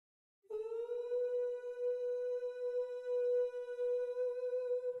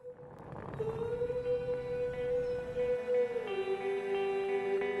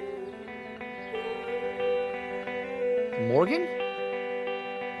Morgan?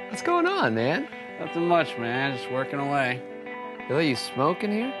 What's going on, man? Nothing much, man. Just working away. They let you smoke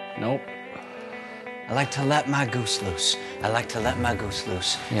in here? Nope. I like to let my goose loose. I like to let my goose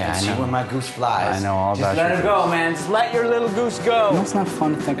loose. Yeah, and I know. See where my goose flies. I know all about Just let her go, man. Just let your little goose go. You know it's not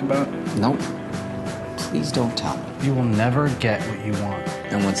fun to think about? Nope. Please don't tell me. You will never get what you want.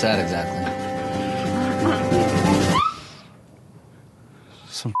 And what's that exactly?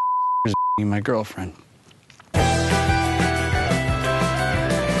 Some is my girlfriend.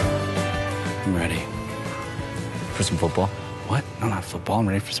 I'm ready. For some football? What? No, not football. I'm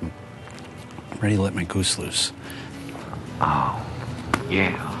ready for some... I'm ready to let my goose loose. Oh,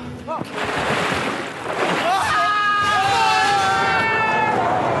 yeah.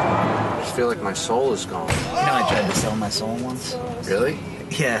 I just feel like my soul is gone. You know, I tried to sell my soul once. Really?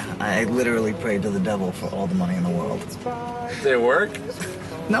 Yeah, I literally prayed to the devil for all the money in the world. Did it work?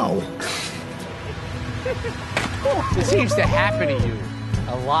 No. It seems to happen to you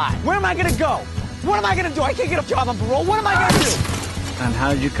a lot. Where am I gonna go? What am I gonna do? I can't get a job on parole. What am I gonna do? And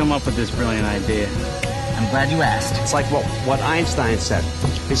how did you come up with this brilliant idea? I'm glad you asked. It's like what Einstein said.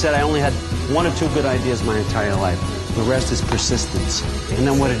 He said, I only had 1 or 2 good ideas my entire life. The rest is persistence. And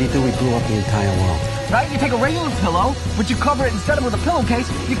then what did he do? He blew up the entire world. Right? You take a regular pillow, but you cover it instead of with a pillowcase,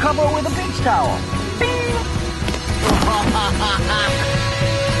 you cover it with a beach towel. Bing!